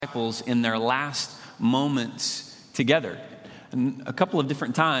disciples in their last moments together. And a couple of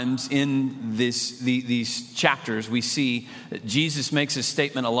different times in these chapters, we see that Jesus makes a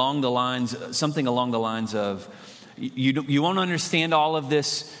statement something along the lines of, you won't understand all of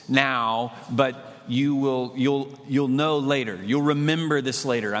this now, but you'll know later. You'll remember this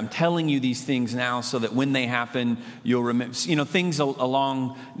later. I'm telling you these things now so that when they happen, you'll remember. Things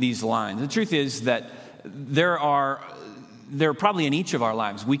along these lines. The truth is that there are probably in each of our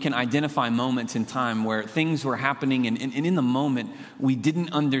lives, we can identify moments in time where things were happening and in the moment we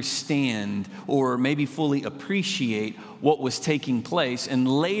didn't understand or maybe fully appreciate what was taking place. And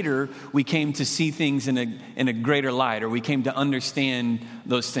later we came to see things in a greater light, or we came to understand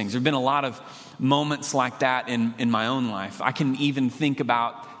those things. There have been a lot of moments like that in my own life. I can even think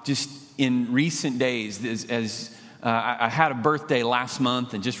about just in recent days as I had a birthday last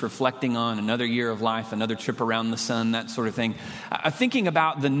month, and just reflecting on another year of life, another trip around the sun, that sort of thing. I'm thinking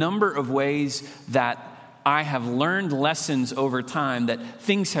about the number of ways that I have learned lessons over time, that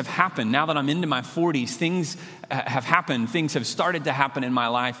things have happened. Now that I'm into my 40s, things have happened. Things have started to happen in my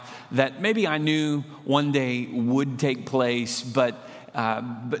life that maybe I knew one day would take place, but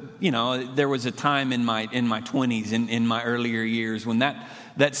there was a time in my 20s, in my earlier years, when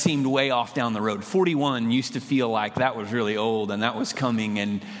that seemed way off down the road. 41 used to feel like that was really old and that was coming.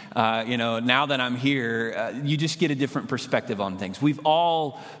 And, now that I'm here, you just get a different perspective on things. We've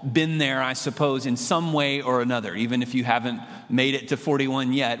all been there, I suppose, in some way or another. Even if you haven't made it to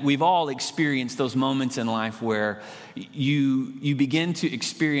 41 yet, we've all experienced those moments in life where you begin to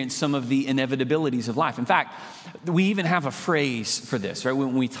experience some of the inevitabilities of life. In fact, we even have a phrase for this, right?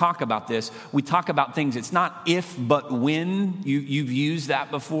 When we talk about this, we talk about things. It's not if, but when. You've used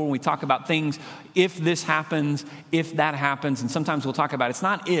that before. When we talk about things, if this happens, if that happens. And sometimes we'll talk about it's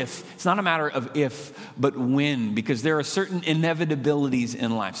not if. It's not a matter of if, but when. Because there are certain inevitabilities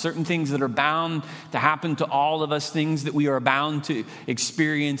in life. Certain things that are bound to happen to all of us. Things that we are bound to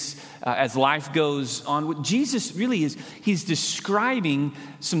experience as life goes on. What Jesus really is, he's describing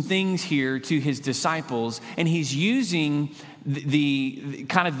some things here to his disciples, and he's using the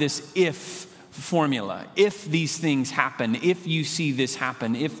kind of this if formula. If these things happen, if you see this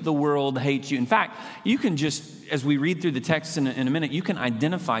happen, if the world hates you. In fact, you can just, as we read through the text in a minute, you can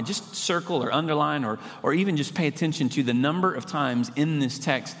identify, just circle or underline or even just pay attention to the number of times in this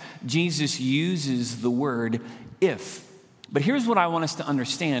text Jesus uses the word if. But here's what I want us to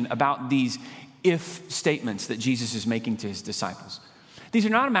understand about these if statements that Jesus is making to his disciples. These are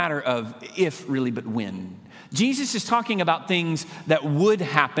not a matter of if really, but when. Jesus is talking about things that would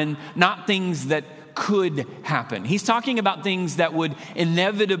happen, not things that could happen. He's talking about things that would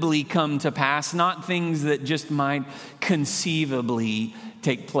inevitably come to pass, not things that just might conceivably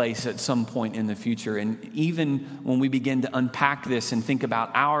take place at some point in the future. And even when we begin to unpack this and think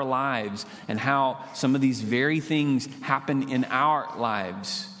about our lives and how some of these very things happen in our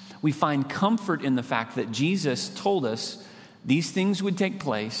lives, we find comfort in the fact that Jesus told us these things would take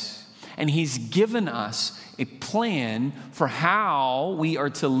place, and he's given us a plan for how we are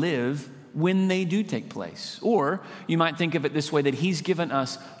to live when they do take place. Or you might think of it this way, that he's given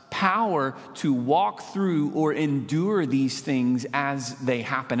us power to walk through or endure these things as they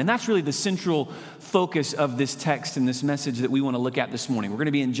happen. And that's really the central focus of this text and this message that we want to look at this morning. We're going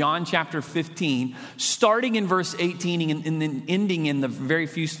to be in John chapter 15, starting in verse 18 and then ending in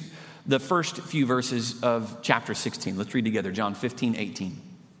the first few verses of chapter 16. Let's read together, John 15, 18.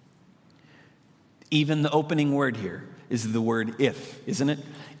 Even the opening word here is the word if, isn't it?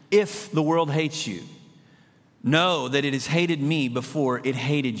 If the world hates you, know that it has hated me before it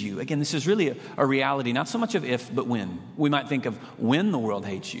hated you. Again, this is really a reality, not so much of if, but when. We might think of when the world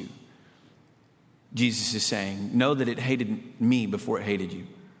hates you. Jesus is saying, know that it hated me before it hated you.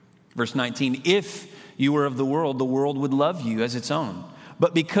 Verse 19, if you were of the world would love you as its own.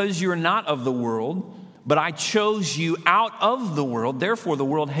 But because you're not of the world, but I chose you out of the world, therefore the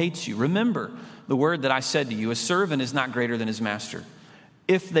world hates you. Remember the word that I said to you, a servant is not greater than his master.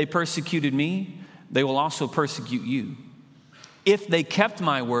 If they persecuted me, they will also persecute you. If they kept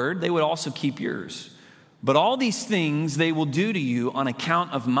my word, they would also keep yours. But all these things they will do to you on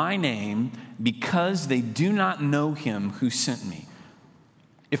account of my name, because they do not know him who sent me.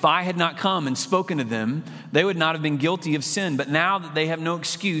 If I had not come and spoken to them, they would not have been guilty of sin. But now that they have no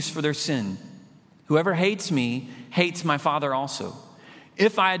excuse for their sin, whoever hates me hates my Father also.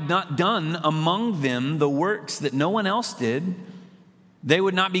 If I had not done among them the works that no one else did, they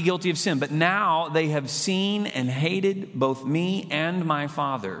would not be guilty of sin. But now they have seen and hated both me and my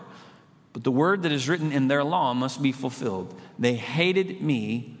Father. But the word that is written in their law must be fulfilled. They hated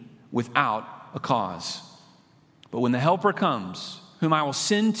me without a cause. But when the Helper comes, whom I will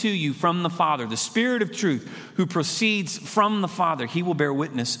send to you from the Father, the Spirit of truth, who proceeds from the Father, he will bear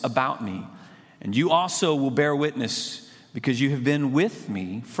witness about me. And you also will bear witness because you have been with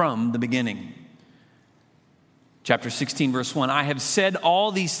me from the beginning. Chapter 16, verse 1, I have said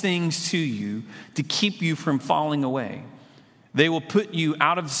all these things to you to keep you from falling away. They will put you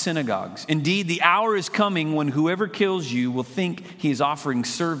out of synagogues. Indeed, the hour is coming when whoever kills you will think he is offering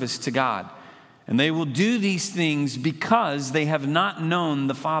service to God. And they will do these things because they have not known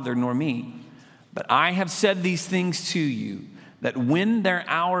the Father nor me. But I have said these things to you, that when their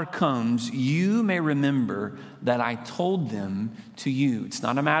hour comes, you may remember that I told them to you. It's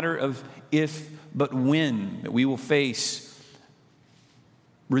not a matter of if, but when, that we will face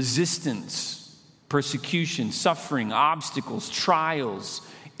resistance, persecution, suffering, obstacles, trials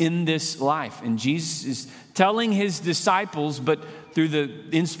in this life. And Jesus is telling his disciples, but through the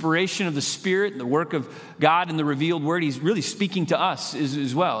inspiration of the Spirit, the work of God and the revealed word, he's really speaking to us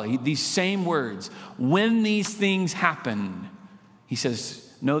as well. These same words. When these things happen, he says,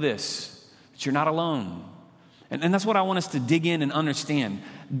 know this, that you're not alone. And that's what I want us to dig in and understand,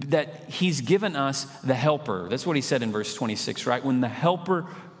 that he's given us the helper. That's what he said in verse 26, right? When the helper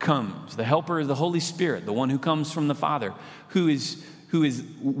comes, the helper is the Holy Spirit, the one who comes from the Father, who is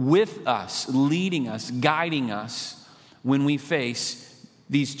with us, leading us, guiding us when we face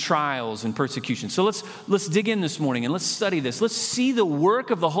these trials and persecutions. So let's dig in this morning and let's study this. Let's see the work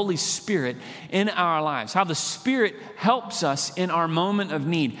of the Holy Spirit in our lives, how the Spirit helps us in our moment of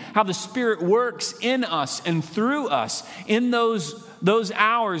need, how the Spirit works in us and through us in those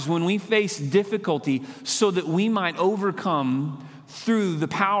hours when we face difficulty, so that we might overcome through the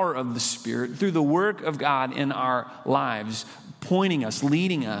power of the Spirit, through the work of God in our lives, pointing us,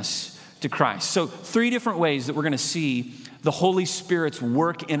 leading us to Christ. So 3 different ways that we're going to see the Holy Spirit's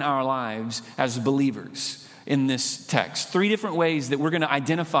work in our lives as believers in this text. 3 different ways that we're going to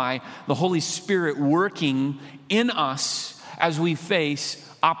identify the Holy Spirit working in us as we face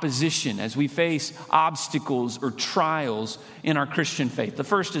opposition, as we face obstacles or trials in our Christian faith. The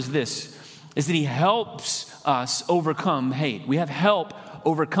first is this, is that he helps us overcome hate. We have help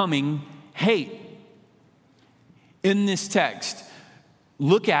overcoming hate. In this text,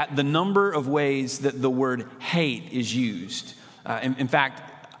 look at the number of ways that the word hate is used. In fact,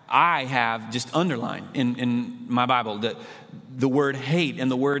 I have just underlined in my Bible that the word hate and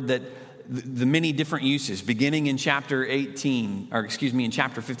the word that the many different uses, beginning in chapter 18, or excuse me, in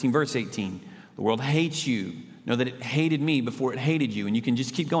chapter 15, verse 18. The world hates you. Know that it hated me before it hated you. And you can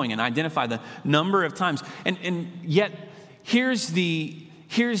just keep going and identify the number of times. And yet, here's the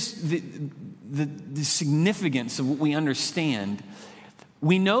significance of what we understand.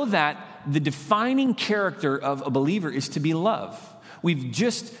 We know that the defining character of a believer is to be loved. We've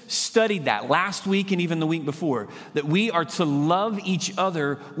just studied that last week and even the week before, that we are to love each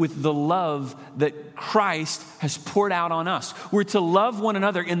other with the love that Christ has poured out on us. We're to love one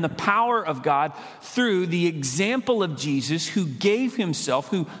another in the power of God through the example of Jesus, who gave himself,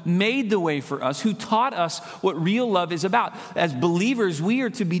 who made the way for us, who taught us what real love is about. As believers, we are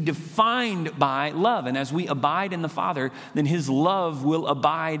to be defined by love. And as we abide in the Father, then his love will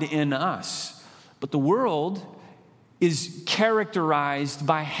abide in us. But the world is characterized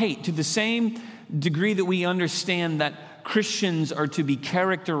by hate to the same degree that we understand that Christians are to be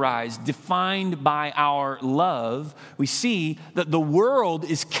characterized, defined by our love. We see that the world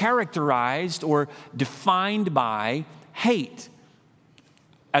is characterized or defined by hate.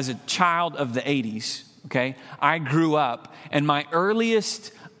 As a child of the 80s, okay, I grew up, and my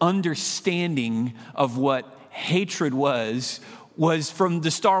earliest understanding of what hatred was from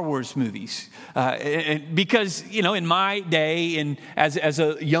the Star Wars movies. Because, in my day and as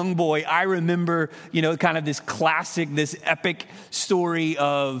a young boy, I remember, kind of this classic, this epic story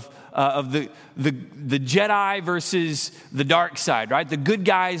of the Jedi versus the dark side, right? The good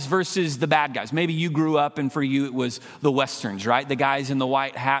guys versus the bad guys. Maybe you grew up and for you it was the Westerns, right? The guys in the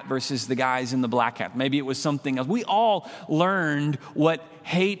white hat versus the guys in the black hat. Maybe it was something else. We all learned what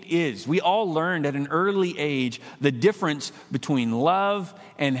hate is. We all learned at an early age the difference between love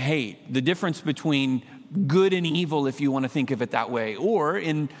and hate, the difference between good and evil, if you want to think of it that way, or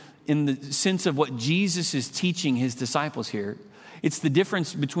in the sense of what Jesus is teaching his disciples here. It's the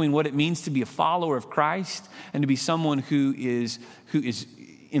difference between what it means to be a follower of Christ and to be someone who is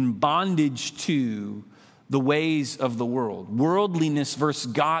in bondage to the ways of the world. Worldliness versus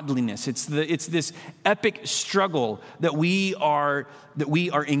godliness. It's this epic struggle that we are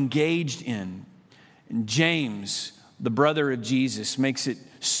engaged in. And James, the brother of Jesus, makes it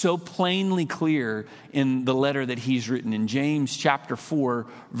so plainly clear in the letter that he's written. In James chapter 4,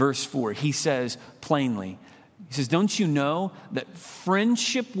 verse 4, he says plainly, He says, don't you know that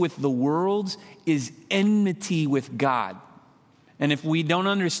friendship with the world is enmity with God? And if we don't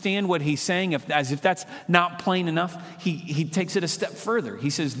understand what he's saying, as if that's not plain enough, he takes it a step further. He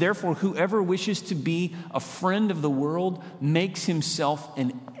says, therefore, whoever wishes to be a friend of the world makes himself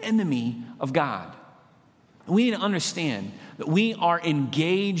an enemy of God. We need to understand that we are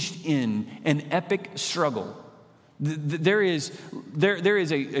engaged in an epic struggle. There is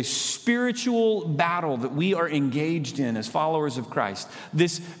a spiritual battle that we are engaged in as followers of Christ.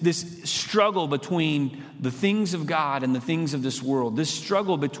 This struggle between the things of God and the things of this world. This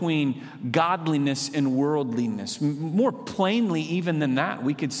struggle between godliness and worldliness. More plainly even than that,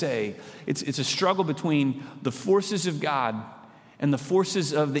 we could say it's a struggle between the forces of God and the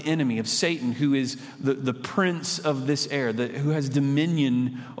forces of the enemy, of Satan, who is the prince of this air, who has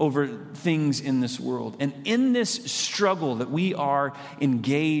dominion over things in this world. And in this struggle that we are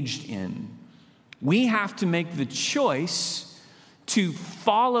engaged in, we have to make the choice to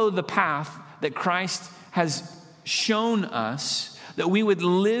follow the path that Christ has shown us, that we would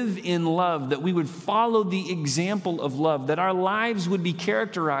live in love, that we would follow the example of love, that our lives would be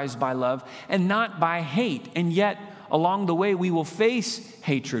characterized by love and not by hate. And yet, along the way, we will face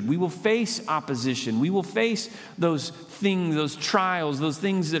hatred. We will face opposition. We will face those things, those trials, those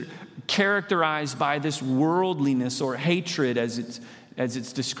things that are characterized by this worldliness or hatred as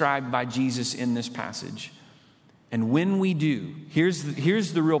it's described by Jesus in this passage. And when we do, here's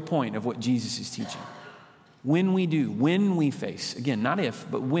the real point of what Jesus is teaching. When we face, again, not if,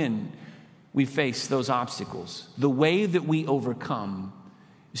 but when we face those obstacles, the way that we overcome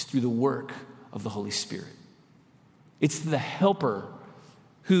is through the work of the Holy Spirit. It's the helper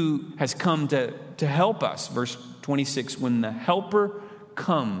who has come to help us. Verse 26, when the helper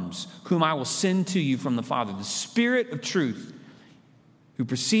comes, whom I will send to you from the Father, the Spirit of truth, who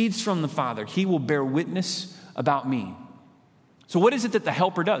proceeds from the Father, he will bear witness about me. So what is it that the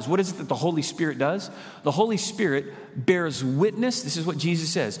helper does? What is it that the Holy Spirit does? The Holy Spirit bears witness. This is what Jesus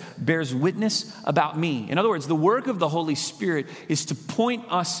says, bears witness about me. In other words, the work of the Holy Spirit is to point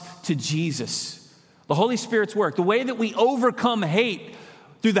us to Jesus. The Holy Spirit's work, the way that we overcome hate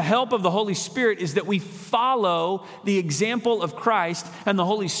through the help of the Holy Spirit is that we follow the example of Christ, and the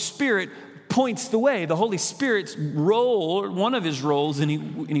Holy Spirit points the way. The Holy Spirit's role, or one of his roles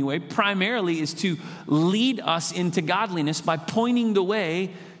anyway, primarily is to lead us into godliness by pointing the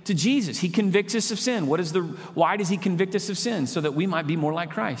way to Jesus. He convicts us of sin. Why does he convict us of sin? So that we might be more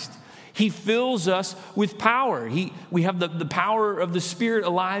like Christ. He fills us with power. We have the power of the Spirit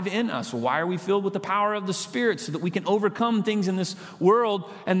alive in us. Why are we filled with the power of the Spirit? So that we can overcome things in this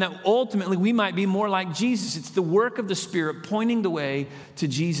world and that ultimately we might be more like Jesus. It's the work of the Spirit pointing the way to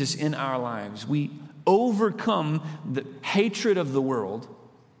Jesus in our lives. We overcome the hatred of the world,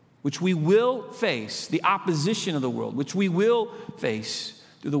 which we will face, the opposition of the world, which we will face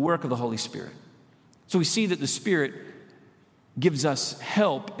through the work of the Holy Spirit. So we see that the Spirit gives us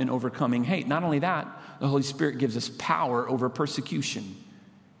help in overcoming hate. Not only that, the Holy Spirit gives us power over persecution.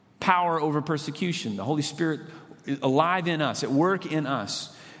 Power over persecution. The Holy Spirit alive in us, at work in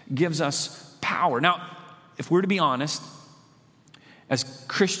us, gives us power. Now, if we're to be honest, as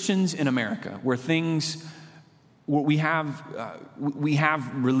Christians in America, where we have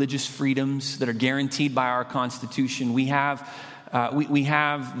religious freedoms that are guaranteed by our Constitution, we have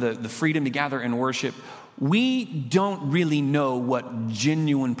the freedom to gather and worship. We don't really know what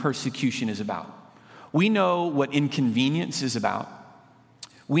genuine persecution is about. We know what inconvenience is about.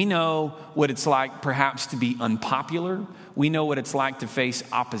 We know what it's like perhaps to be unpopular. We know what it's like to face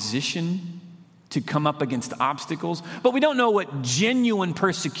opposition, to come up against obstacles. But we don't know what genuine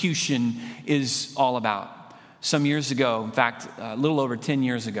persecution is all about. Some years ago, in fact, a little over 10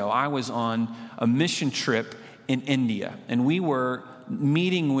 years ago, I was on a mission trip in India. And we were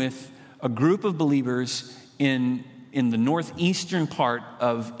meeting with a group of believers in the northeastern part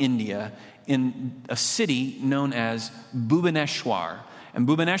of India in a city known as Bhubaneswar. And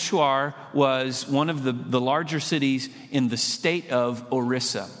Bhubaneswar was one of the larger cities in the state of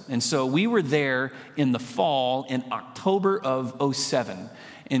Orissa. And so we were there in the fall, in October of 2007,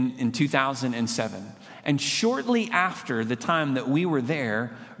 in 2007. And shortly after the time that we were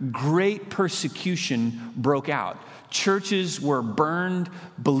there, great persecution broke out. Churches were burned,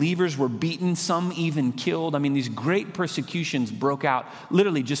 believers were beaten, some even killed. I mean, these great persecutions broke out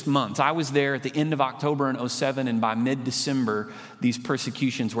literally just months. I was there at the end of October in 2007, and by mid-December, these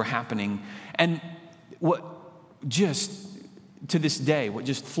persecutions were happening. And what just, to this day, what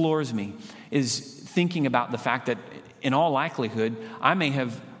just floors me is thinking about the fact that in all likelihood, I may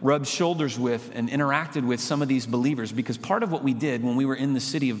have rubbed shoulders with and interacted with some of these believers, because part of what we did when we were in the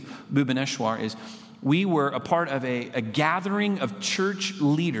city of Bhubaneswar is we were a part of a gathering of church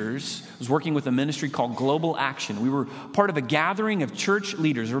leaders. I was working with a ministry called Global Action. We were part of a gathering of church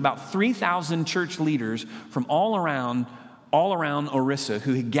leaders. There were about 3,000 church leaders from all around Orissa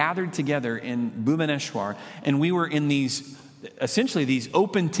who had gathered together in Bhubaneswar, and we were in these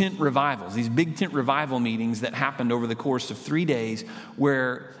open tent revivals, these big tent revival meetings that happened over the course of 3 days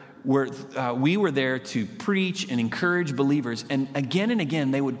where we were there to preach and encourage believers. And again,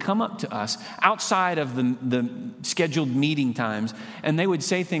 they would come up to us outside of the scheduled meeting times, and they would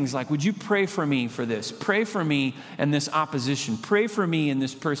say things like, would you pray for me for this? Pray for me in this opposition. Pray for me in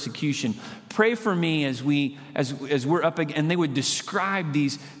this persecution. Pray for me as we're up against. And they would describe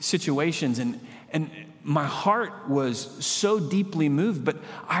these situations, and my heart was so deeply moved. But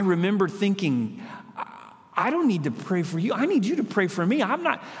I remember thinking, I don't need to pray for you. I need you to pray for me. I'm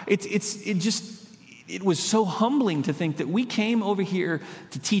not, it was so humbling to think that we came over here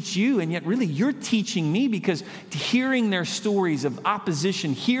to teach you, and yet really you're teaching me, because hearing their stories of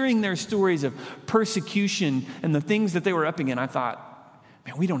opposition, hearing their stories of persecution and the things that they were up against, I thought,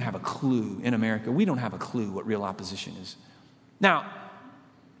 man, we don't have a clue in America. We don't have a clue what real opposition is. Now,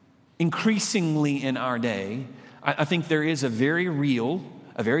 increasingly in our day, I think there is a very real,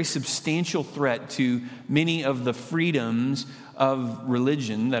 a very substantial threat to many of the freedoms of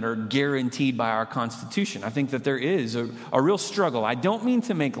religion that are guaranteed by our Constitution. I think that there is a real struggle. I don't mean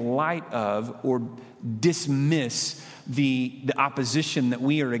to make light of or dismiss the opposition that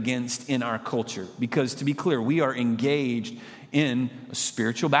we are against in our culture, because to be clear, we are engaged in a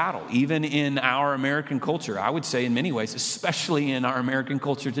spiritual battle, even in our American culture. I would say in many ways, especially in our American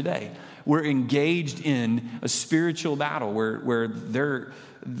culture today, we're engaged in a spiritual battle where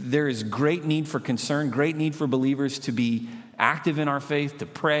there is great need for concern, great need for believers to be active in our faith, to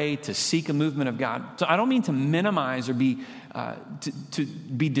pray, to seek a movement of God. So I don't mean to minimize or be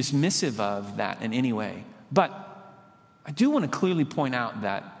dismissive of that in any way, but I do want to clearly point out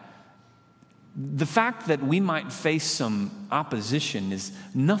that the fact that we might face some opposition is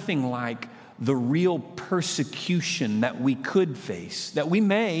nothing like the real persecution that we could face, that we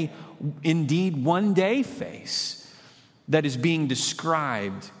may indeed one day face, that is being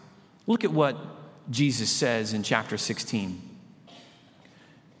described. Look at what Jesus says in chapter 16.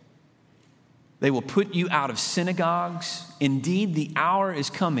 They will put you out of synagogues. Indeed, the hour is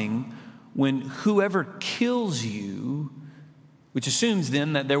coming when whoever kills you, which assumes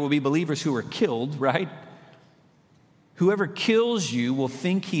then that there will be believers who are killed, right? Whoever kills you will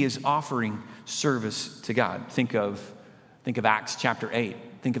think he is offering service to God. Think of Acts chapter 8.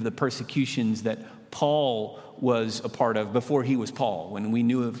 Think of the persecutions that Paul was a part of before he was Paul, when we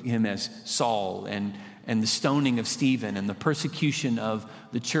knew of him as Saul, and the stoning of Stephen and the persecution of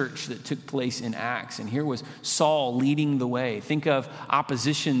the church that took place in Acts. And here was Saul leading the way. Think of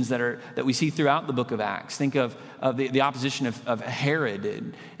oppositions that we see throughout the book of Acts. Think of the opposition of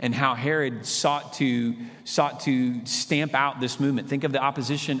Herod and how Herod sought to stamp out this movement. Think of the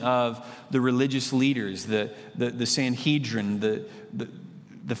opposition of the religious leaders, the Sanhedrin,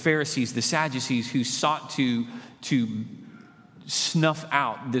 the Pharisees, the Sadducees, who sought to snuff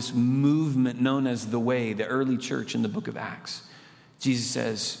out this movement known as the Way, the early church in the book of Acts. Jesus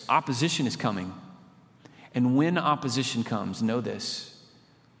says, opposition is coming. And when opposition comes, know this: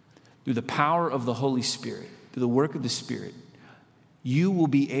 through the power of the Holy Spirit, through the work of the Spirit, you will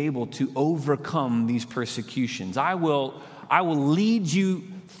be able to overcome these persecutions. I will lead you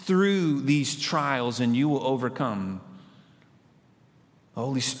through these trials, and you will overcome. The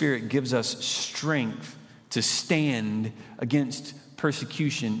Holy Spirit gives us strength to stand against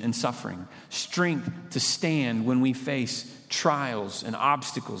persecution and suffering. Strength to stand when we face trials and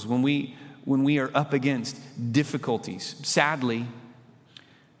obstacles, when we are up against difficulties. Sadly,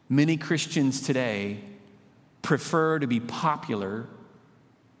 many Christians today prefer to be popular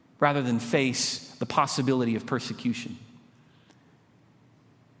rather than face the possibility of persecution.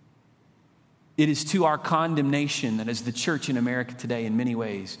 It is to our condemnation that as the church in America today, in many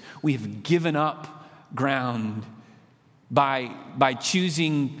ways, we have given up ground by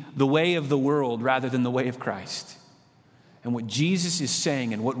choosing the way of the world rather than the way of Christ. And what Jesus is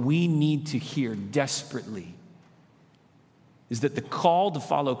saying, and what we need to hear desperately, is that the call to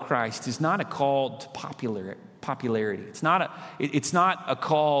follow Christ is not a call to popularity. It's not a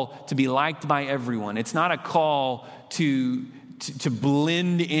call to be liked by everyone. It's not a call to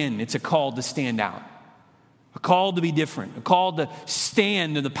blend in. It's a call to stand out. A call to be different. A call to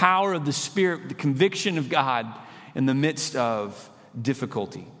stand in the power of the Spirit, the conviction of God in the midst of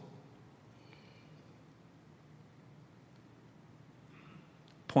difficulty.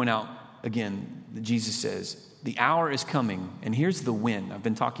 Point out again that Jesus says, the hour is coming, and here's the when. I've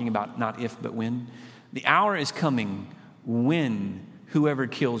been talking about not if, but when. The hour is coming when whoever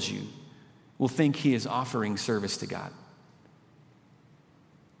kills you will think he is offering service to God.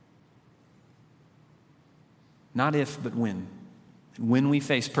 Not if, but when. When we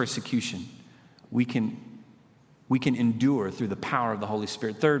face persecution, we can endure through the power of the Holy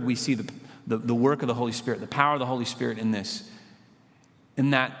Spirit. Third, we see the work of the Holy Spirit, the power of the Holy Spirit in this,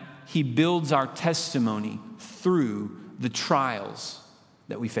 in that he builds our testimony through the trials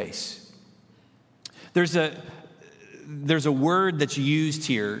that we face. There's a word that's used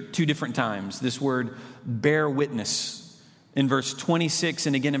here 2 different times. This word, bear witness, in verse 26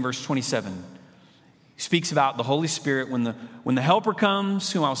 and again in verse 27. Speaks about the Holy Spirit. When the Helper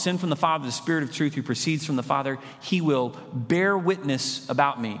comes, whom I'll send from the Father, the Spirit of truth who proceeds from the Father, he will bear witness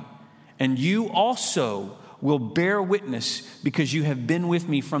about me. And you also will bear witness because you have been with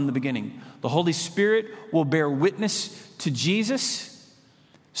me from the beginning. The Holy Spirit will bear witness to Jesus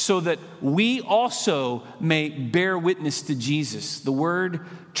so that we also may bear witness to Jesus. The word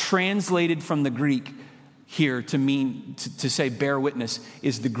translated from the Greek here to say bear witness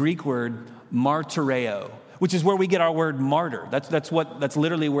is the Greek word martyreo, which is where we get our word martyr. That's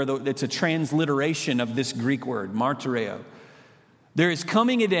literally where it's a transliteration of this Greek word, martyreo. There is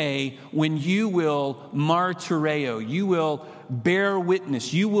coming a day when you will martyreo, you will bear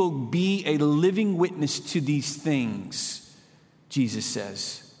witness, you will be a living witness to these things, Jesus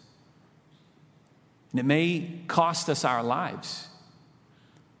says. And it may cost us our lives.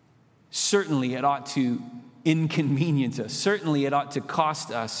 Certainly it ought to inconvenience us. Certainly it ought to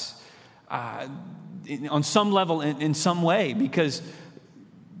cost us on some level, in some way, because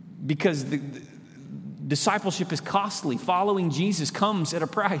the discipleship is costly. Following Jesus comes at a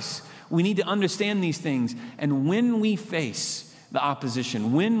price. We need to understand these things. And when we face the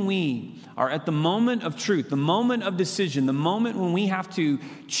opposition, when we are at the moment of truth, the moment of decision, the moment when we have to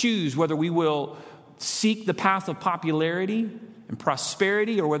choose whether we will seek the path of popularity and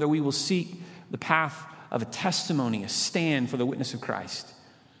prosperity or whether we will seek the path of a testimony, a stand for the witness of Christ,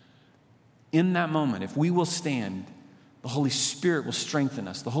 in that moment, if we will stand, the Holy Spirit will strengthen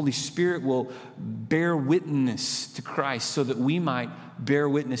us. The Holy Spirit will bear witness to Christ so that we might bear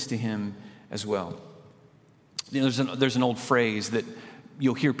witness to him as well. You know, there's an old phrase that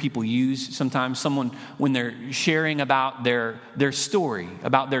you'll hear people use sometimes. Someone, when they're sharing about their story,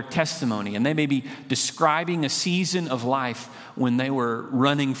 about their testimony, and they may be describing a season of life when they were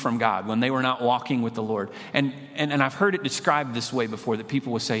running from God, when they were not walking with the Lord. And I've heard it described this way before, that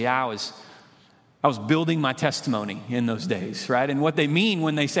people will say, yeah, I was building my testimony in those days, right? And what they mean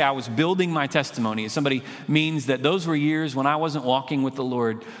when they say I was building my testimony is somebody means that those were years when I wasn't walking with the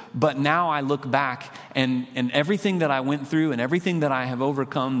Lord, but now I look back and everything that I went through and everything that I have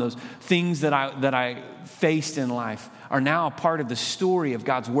overcome, those things that I faced in life are now a part of the story of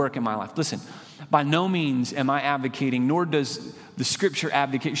God's work in my life. Listen, by no means am I advocating, nor does the Scripture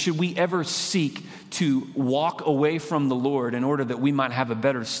advocate, should we ever seek to walk away from the Lord in order that we might have a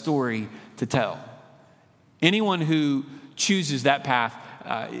better story to tell. Anyone who chooses that path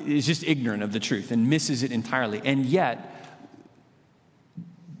is just ignorant of the truth and misses it entirely. And yet,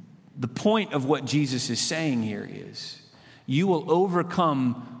 the point of what Jesus is saying here is, you will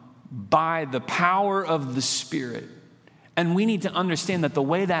overcome by the power of the Spirit. And we need to understand that the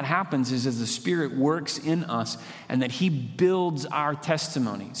way that happens is as the Spirit works in us and that he builds our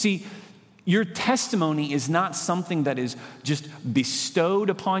testimony. See, your testimony is not something that is just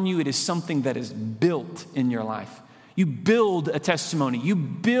bestowed upon you. It is something that is built in your life. You build a testimony. You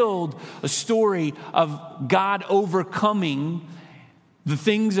build a story of God overcoming the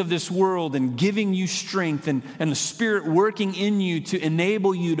things of this world and giving you strength and the Spirit working in you to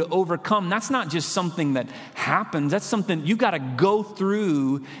enable you to overcome. That's not just something that happens. That's something you got to go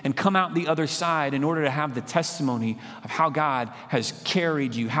through and come out the other side in order to have the testimony of how God has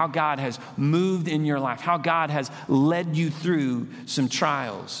carried you, how God has moved in your life, how God has led you through some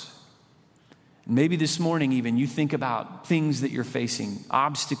trials. Maybe this morning even you think about things that you're facing,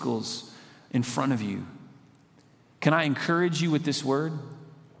 obstacles in front of you. Can I encourage you with this word?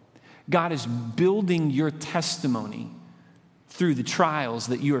 God is building your testimony through the trials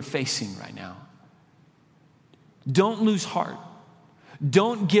that you are facing right now. Don't lose heart.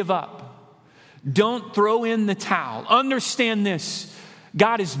 Don't give up. Don't throw in the towel. Understand this.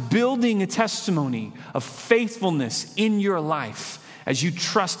 God is building a testimony of faithfulness in your life as you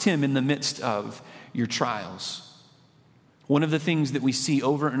trust him in the midst of your trials. One of the things that we see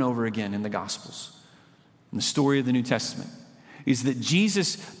over and over again in the Gospels, in the story of the New Testament, is that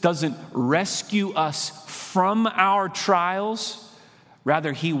Jesus doesn't rescue us from our trials.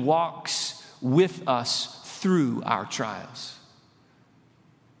 Rather, he walks with us through our trials.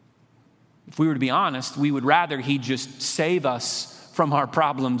 If we were to be honest, we would rather he just save us from our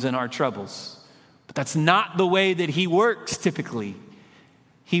problems and our troubles. But that's not the way that he works typically.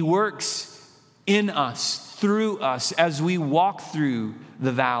 He works in us, through us, as we walk through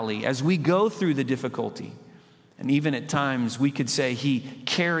the valley, as we go through the difficulty. And even at times, we could say he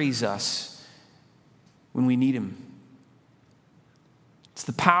carries us when we need him. It's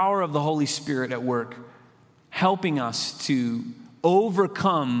the power of the Holy Spirit at work, helping us to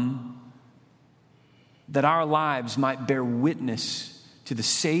overcome, that our lives might bear witness to the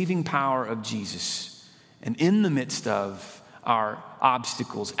saving power of Jesus. And in the midst of our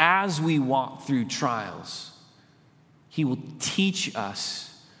obstacles, as we walk through trials, he will teach us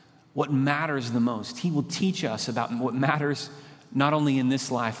what matters the most. He will teach us about what matters not only in this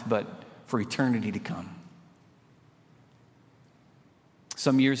life, but for eternity to come.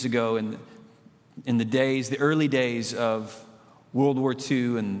 Some years ago, in the early days of World War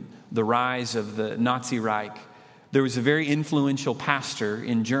II and the rise of the Nazi Reich, there was a very influential pastor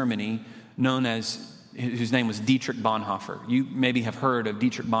in Germany whose name was Dietrich Bonhoeffer. You maybe have heard of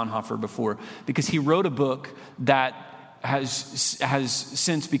Dietrich Bonhoeffer before, because he wrote a book that has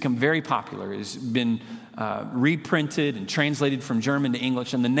since become very popular. It's been reprinted and translated from German to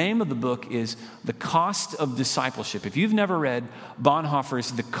English. And the name of the book is The Cost of Discipleship. If you've never read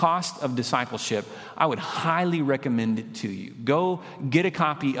Bonhoeffer's The Cost of Discipleship, I would highly recommend it to you. Go get a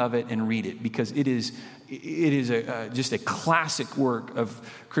copy of it and read it, because it is just a classic work of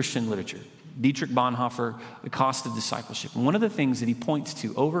Christian literature. Dietrich Bonhoeffer, The Cost of Discipleship. And one of the things that he points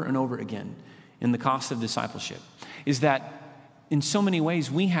to over and over again in The Cost of Discipleship is that in so many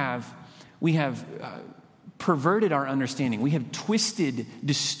ways we have perverted our understanding. We have twisted,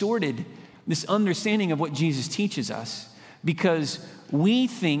 distorted this understanding of what Jesus teaches us, because we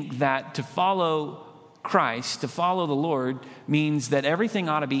think that to follow Christ, to follow the Lord, means that everything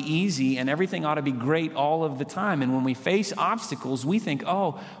ought to be easy and everything ought to be great all of the time. And when we face obstacles, we think,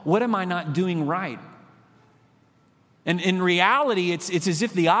 oh, what am I not doing right? And in reality, it's as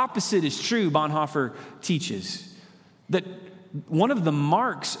if the opposite is true. Bonhoeffer teaches that one of the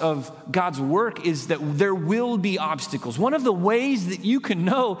marks of God's work is that there will be obstacles. One of the ways that you can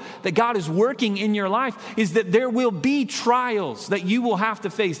know that God is working in your life is that there will be trials that you will have to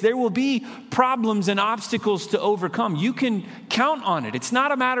face. There will be problems and obstacles to overcome. You can count on it. It's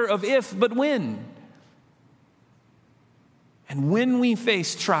not a matter of if, but when. And when we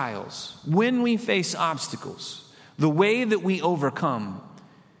face trials, when we face obstacles, the way that we overcome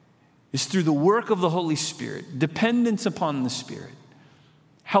is through the work of the Holy Spirit, dependence upon the Spirit,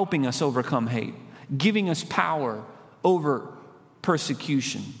 helping us overcome hate, giving us power over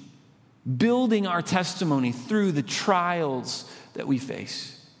persecution, building our testimony through the trials that we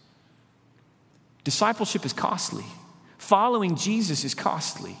face. Discipleship is costly. Following Jesus is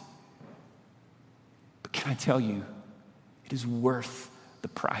costly. But can I tell you, it is worth the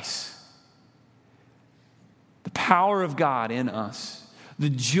price. The power of God in us, the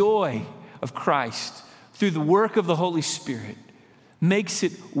joy of Christ through the work of the Holy Spirit, makes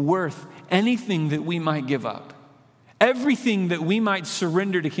it worth anything that we might give up, everything that we might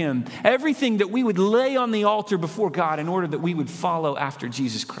surrender to him, everything that we would lay on the altar before God in order that we would follow after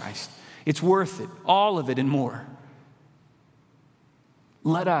Jesus Christ. It's worth it, all of it and more.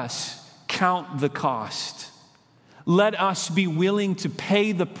 Let us count the cost. Let us be willing to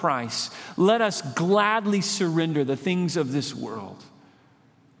pay the price. Let us gladly surrender the things of this world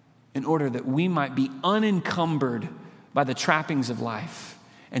in order that we might be unencumbered by the trappings of life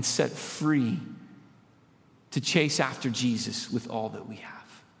and set free to chase after Jesus with all that we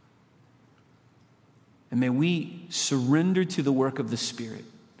have. And may we surrender to the work of the Spirit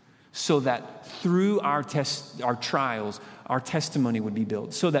so that through our trials, our testimony would be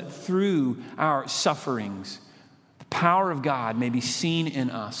built, so that through our sufferings, the power of God may be seen in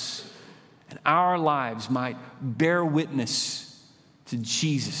us and our lives might bear witness to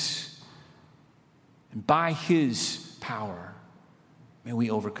Jesus. And by his power, may we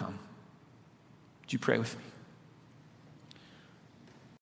overcome. Would you pray with me?